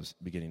meals, I was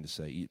beginning to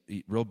say.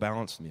 Eat real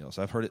balanced meals.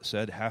 I've heard it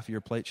said half of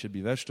your plate should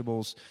be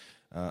vegetables,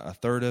 a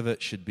third of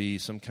it should be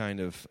some kind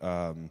of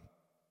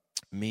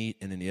meat,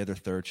 and then the other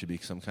third should be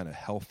some kind of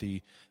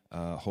healthy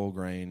whole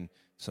grain,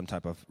 some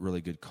type of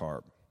really good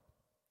carb.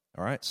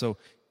 All right? So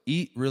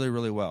eat really,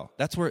 really well.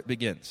 That's where it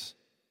begins,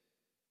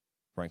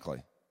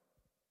 frankly.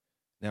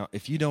 Now,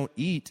 if you don't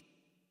eat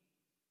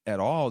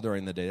at all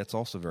during the day, that's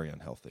also very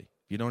unhealthy.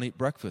 If you don't eat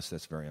breakfast,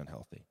 that's very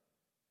unhealthy.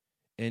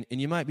 And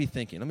you might be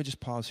thinking, let me just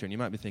pause here, and you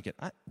might be thinking,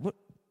 what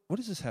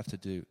does this have to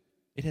do?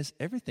 It has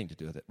everything to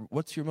do with it.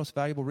 What's your most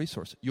valuable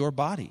resource? Your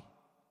body.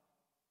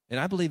 And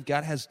I believe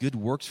God has good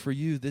works for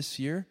you this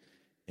year,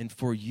 and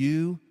for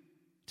you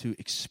to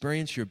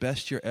experience your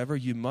best year ever,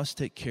 you must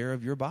take care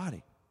of your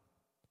body.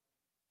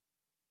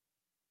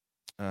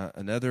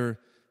 Another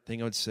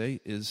thing I would say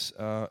is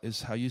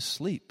how you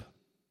sleep.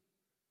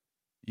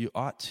 You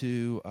ought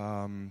to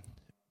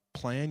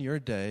plan your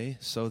day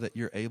so that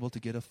you're able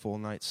to get a full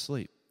night's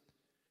sleep.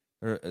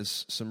 There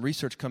is some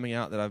research coming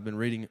out that I've been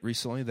reading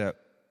recently that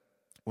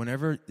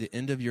whenever the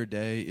end of your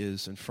day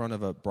is in front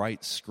of a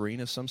bright screen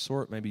of some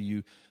sort, maybe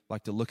you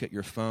like to look at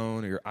your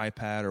phone or your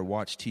iPad or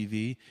watch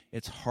TV,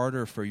 it's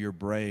harder for your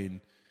brain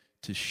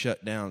to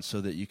shut down so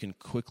that you can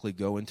quickly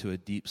go into a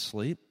deep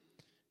sleep.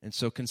 And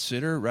so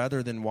consider,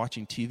 rather than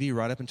watching TV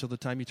right up until the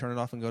time you turn it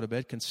off and go to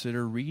bed,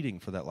 consider reading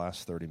for that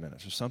last 30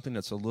 minutes or something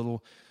that's a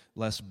little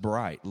less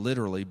bright,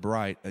 literally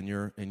bright to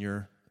your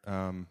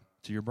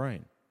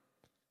brain.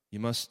 You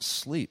must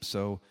sleep.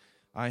 So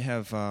I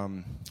have,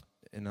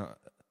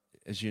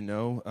 as you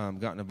know,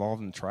 gotten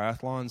involved in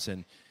triathlons,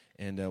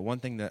 and one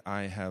thing that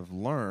I have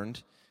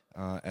learned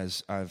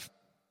as I've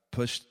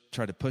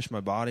tried to push my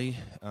body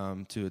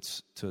to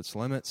its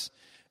limits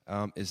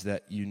is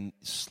that you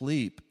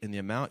sleep, and the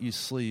amount you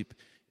sleep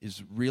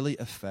really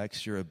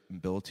affects your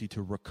ability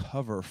to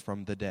recover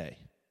from the day.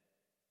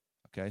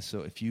 Okay, so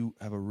if you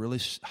have a really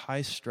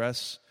high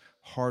stress,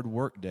 hard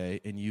work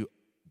day, and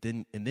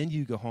then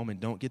you go home and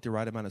don't get the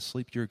right amount of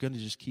sleep, you're going to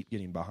just keep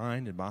getting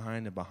behind and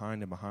behind and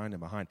behind and behind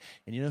and behind.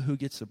 And you know who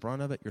gets the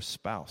brunt of it? Your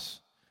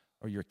spouse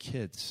or your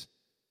kids.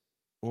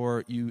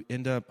 Or you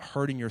end up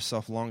hurting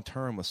yourself long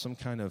term with some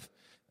kind of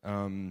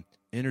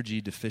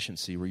energy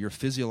deficiency where you're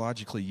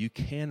physiologically, you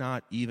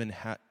can't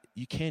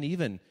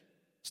even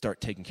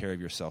start taking care of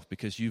yourself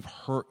because you've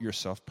hurt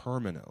yourself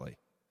permanently.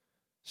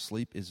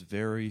 Sleep is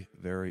very,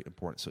 very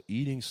important. So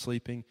eating,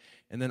 sleeping,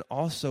 and then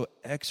also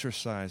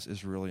exercise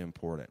is really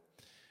important.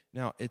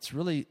 Now, it's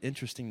really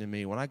interesting to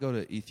me when I go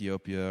to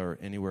Ethiopia or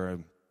anywhere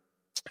in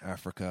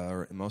Africa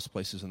or in most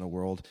places in the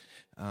world,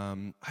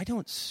 I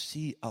don't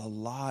see a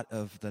lot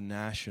of the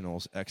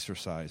nationals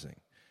exercising,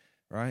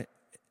 right?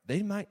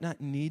 They might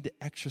not need to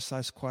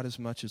exercise quite as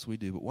much as we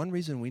do, but one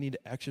reason we need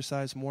to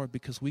exercise more is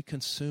because we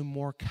consume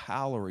more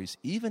calories.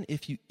 Even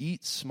if you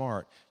eat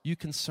smart, you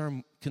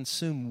consume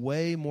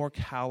way more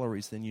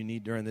calories than you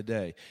need during the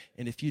day.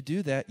 And if you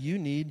do that, you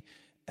need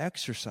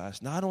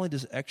exercise. Not only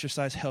does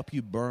exercise help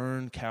you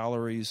burn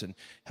calories and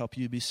help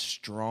you be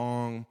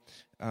strong,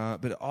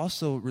 but it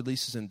also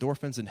releases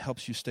endorphins and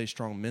helps you stay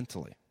strong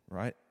mentally,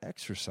 right?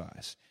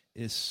 Exercise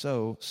is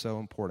so, so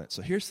important.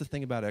 So here's the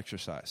thing about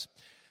exercise.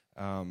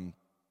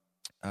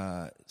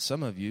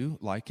 Some of you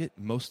like it,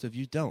 most of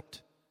you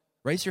don't.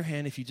 Raise your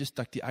hand if you just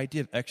like the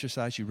idea of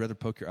exercise, you'd rather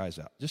poke your eyes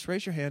out. Just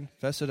raise your hand,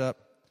 fess it up.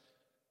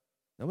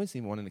 Nobody's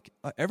even wanting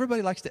to.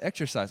 Everybody likes to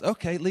exercise.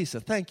 Okay, Lisa,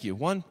 thank you.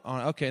 One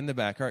on. Okay, in the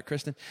back. All right,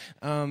 Kristen.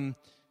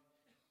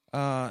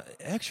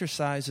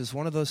 Exercise is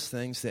one of those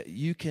things that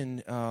you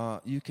can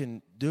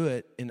do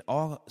it in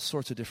all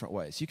sorts of different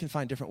ways. You can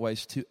find different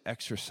ways to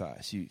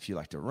exercise. If you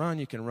like to run,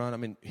 you can run. I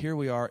mean, here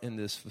we are in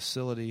this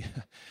facility.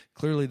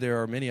 Clearly,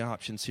 there are many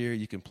options here.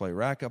 You can play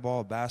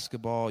racquetball,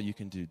 basketball. You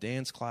can do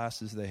dance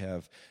classes. They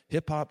have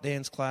hip-hop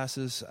dance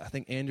classes. I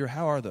think, Andrew,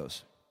 how are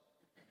those?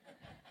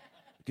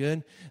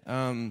 Good?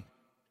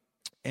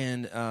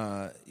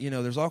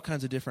 There's all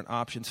kinds of different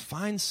options.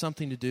 Find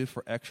something to do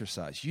for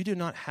exercise. You do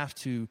not have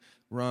to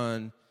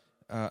run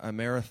a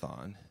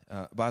marathon.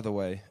 By the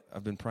way,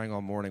 I've been praying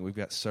all morning. We've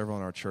got several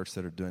in our church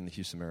that are doing the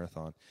Houston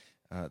Marathon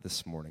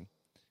this morning.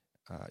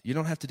 You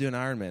don't have to do an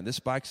Ironman. This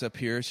bike's up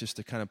here. It's just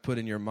to kind of put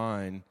in your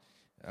mind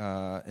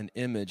an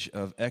image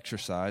of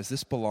exercise.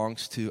 This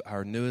belongs to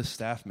our newest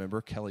staff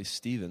member, Kelly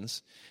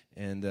Stevens.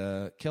 And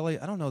Kelly,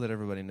 I don't know that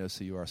everybody knows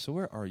who you are. So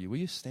where are you? Will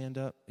you stand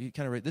up? You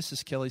kind of. This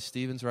is Kelly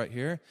Stevens right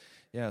here.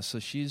 Yeah. So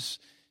she's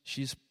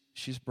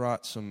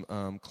brought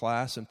some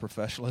class and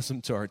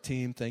professionalism to our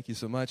team. Thank you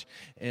so much.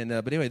 And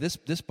but anyway,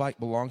 this bike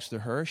belongs to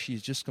her.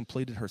 She's just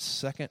completed her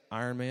second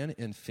Ironman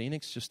in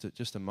Phoenix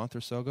just a month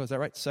or so ago. Is that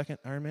right? Second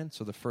Ironman.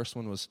 So the first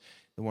one was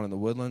the one in the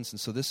Woodlands, and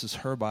so this is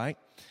her bike.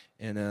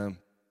 And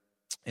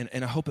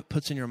I hope it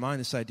puts in your mind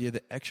this idea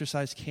that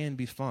exercise can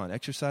be fun.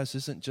 Exercise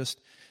isn't just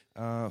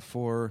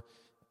for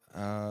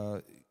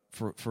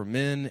for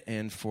men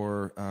and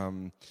for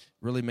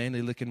really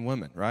mainly looking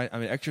women, right? I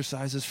mean,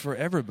 exercise is for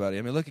everybody.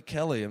 I mean, look at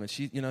Kelly. I mean,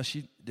 she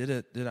did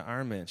an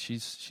Ironman.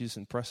 She's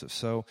impressive.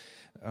 So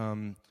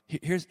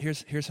here's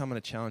how I'm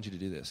going to challenge you to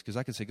do this, because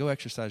I can say, go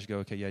exercise. You go,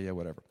 okay, yeah,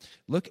 whatever.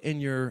 Look in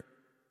your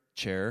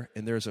chair,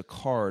 and there's a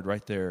card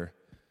right there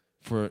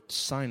for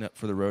sign up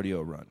for the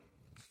rodeo run.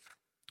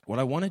 What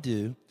I want to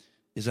do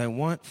is I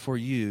want for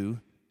you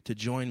to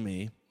join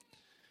me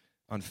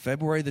on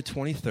February the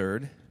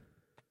 23rd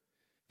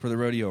for the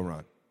rodeo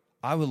run.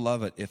 I would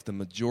love it if the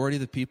majority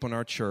of the people in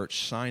our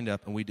church signed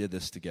up and we did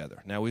this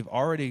together. Now, we've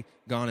already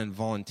gone and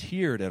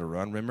volunteered at a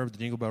run. Remember the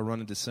Jingle Bell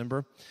Run in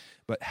December?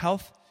 But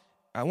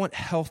I want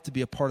health to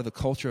be a part of the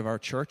culture of our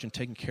church and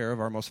taking care of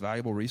our most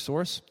valuable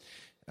resource,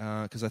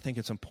 because I think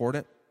it's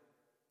important.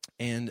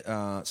 And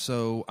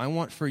so I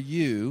want for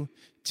you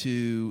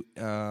to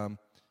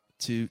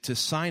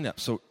sign up.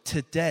 So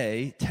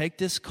today, take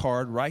this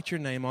card, write your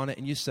name on it,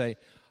 and you say,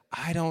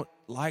 I don't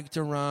like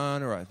to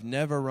run, or I've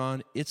never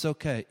run. It's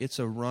okay. It's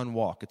a run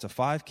walk. It's a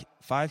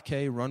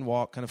 5K run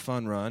walk, kind of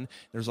fun run.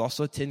 There's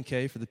also a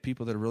 10K for the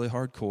people that are really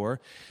hardcore.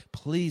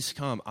 Please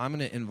come. I'm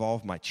going to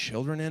involve my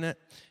children in it.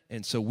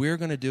 And so we're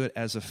going to do it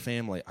as a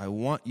family. I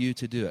want you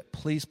to do it.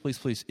 Please, please,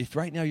 please. If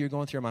right now you're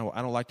going through your mind, well,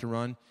 I don't like to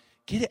run,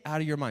 get it out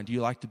of your mind. Do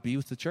you like to be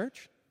with the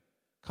church?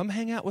 Come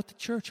hang out with the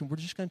church, and we're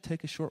just going to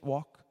take a short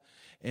walk.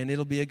 And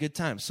it'll be a good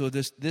time. So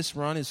this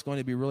run is going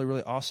to be really,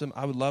 really awesome.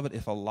 I would love it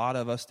if a lot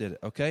of us did it,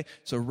 okay?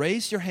 So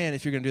raise your hand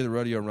if you're going to do the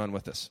rodeo run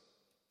with us.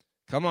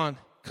 Come on.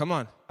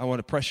 I want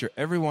to pressure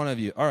every one of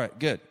you. All right,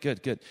 good.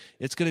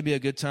 It's going to be a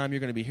good time. You're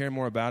going to be hearing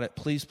more about it.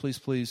 Please, please,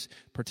 please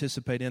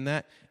participate in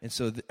that. And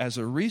so as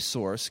a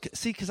resource,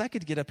 see, because I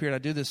could get up here, and I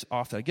do this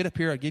often. I get up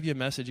here, I give you a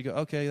message. You go,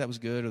 okay, that was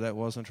good, or that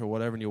wasn't, or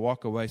whatever, and you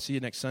walk away. See you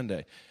next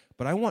Sunday.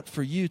 But I want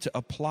for you to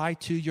apply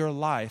to your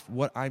life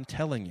what I'm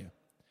telling you,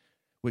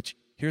 which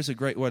here's a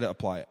great way to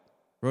apply it.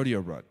 Rodeo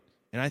run.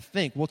 And I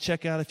think we'll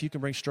check out if you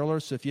can bring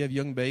strollers. So if you have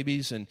young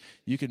babies, and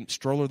you can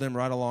stroller them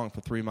right along for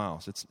 3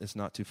 miles. It's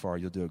not too far.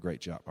 You'll do a great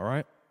job. All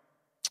right?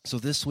 So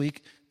this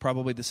week,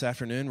 probably this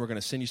afternoon, we're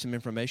going to send you some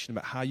information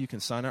about how you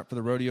can sign up for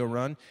the rodeo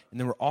run. And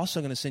then we're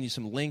also going to send you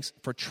some links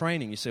for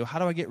training. You say, well, how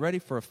do I get ready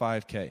for a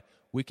 5K?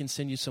 We can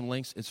send you some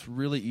links. It's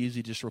really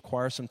easy. Just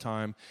require some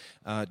time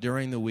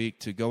during the week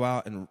to go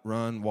out and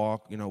run,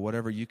 walk,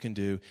 whatever you can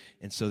do,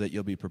 and so that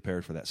you'll be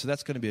prepared for that. So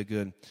that's going to be a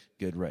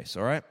good race,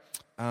 all right?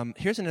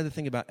 Here's another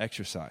thing about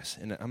exercise,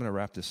 and I'm going to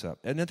wrap this up.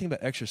 Another thing about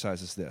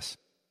exercise is this.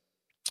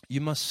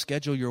 You must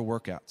schedule your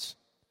workouts.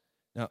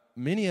 Now,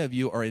 many of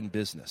you are in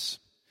business.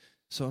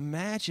 So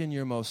imagine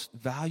your most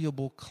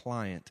valuable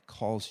client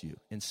calls you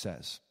and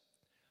says,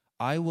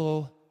 I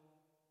will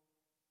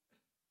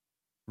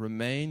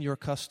remain your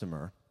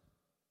customer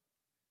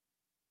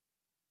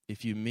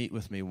if you meet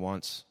with me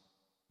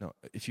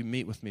if you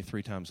meet with me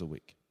 3 times a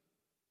week.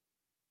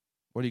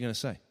 What are you going to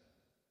say?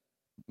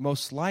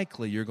 Most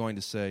likely you're going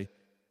to say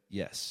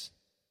yes.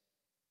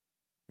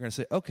 You're going to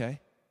say, okay.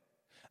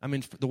 I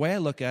mean, the way I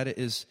look at it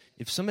is,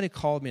 if somebody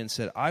called me and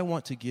said, I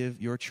want to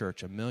give your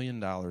church $1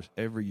 million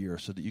every year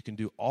so that you can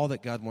do all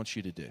that God wants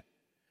you to do,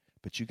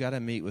 but you got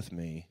to meet with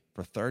me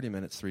for 30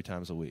 minutes 3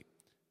 times a week,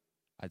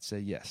 I'd say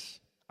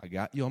yes. I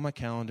got you on my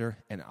calendar,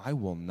 and I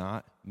will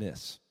not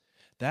miss.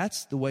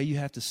 That's the way you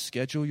have to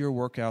schedule your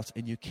workouts,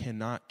 and you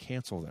cannot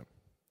cancel them.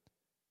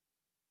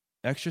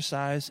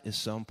 Exercise is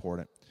so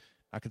important.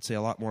 I could say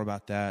a lot more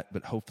about that,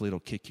 but hopefully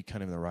it'll kick you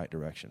kind of in the right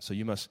direction. So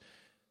you must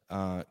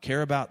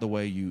care about the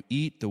way you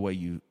eat, the way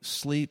you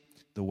sleep,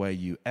 the way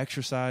you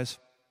exercise.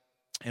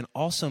 And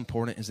also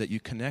important is that you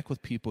connect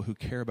with people who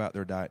care about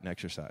their diet and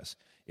exercise.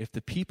 If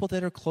the people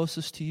that are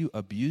closest to you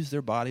abuse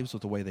their bodies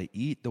with the way they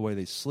eat, the way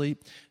they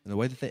sleep, and the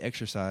way that they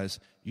exercise,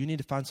 you need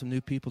to find some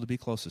new people to be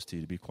closest to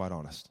you, to be quite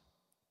honest.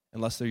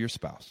 Unless they're your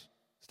spouse.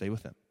 Stay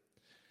with them.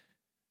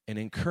 And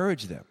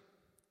encourage them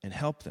and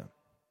help them.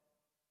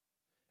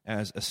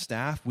 As a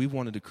staff, we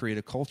wanted to create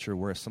a culture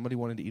where if somebody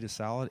wanted to eat a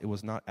salad, it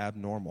was not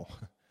abnormal.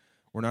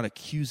 We're not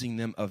accusing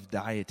them of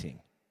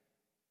dieting.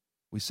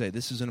 We say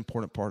this is an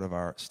important part of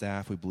our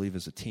staff. We believe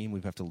as a team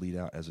we have to lead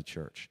out as a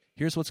church.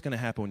 Here's what's going to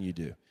happen when you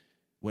do.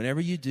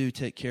 Whenever you do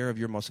take care of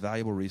your most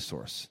valuable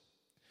resource,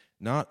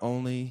 not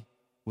only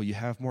will you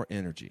have more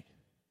energy,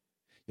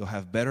 you'll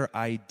have better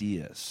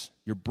ideas.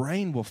 Your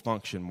brain will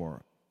function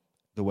more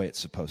the way it's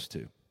supposed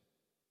to.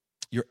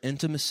 Your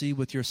intimacy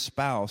with your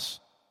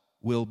spouse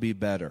will be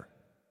better.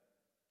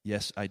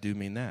 Yes, I do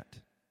mean that.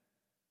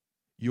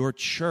 Your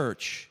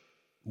church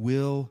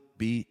will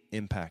be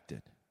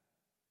impacted.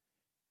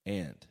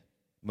 And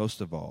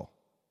most of all,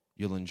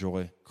 you'll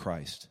enjoy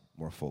Christ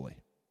more fully.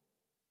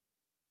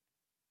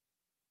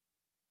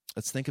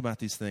 Let's think about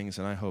these things,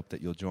 and I hope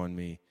that you'll join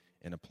me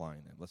in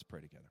applying them. Let's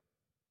pray together.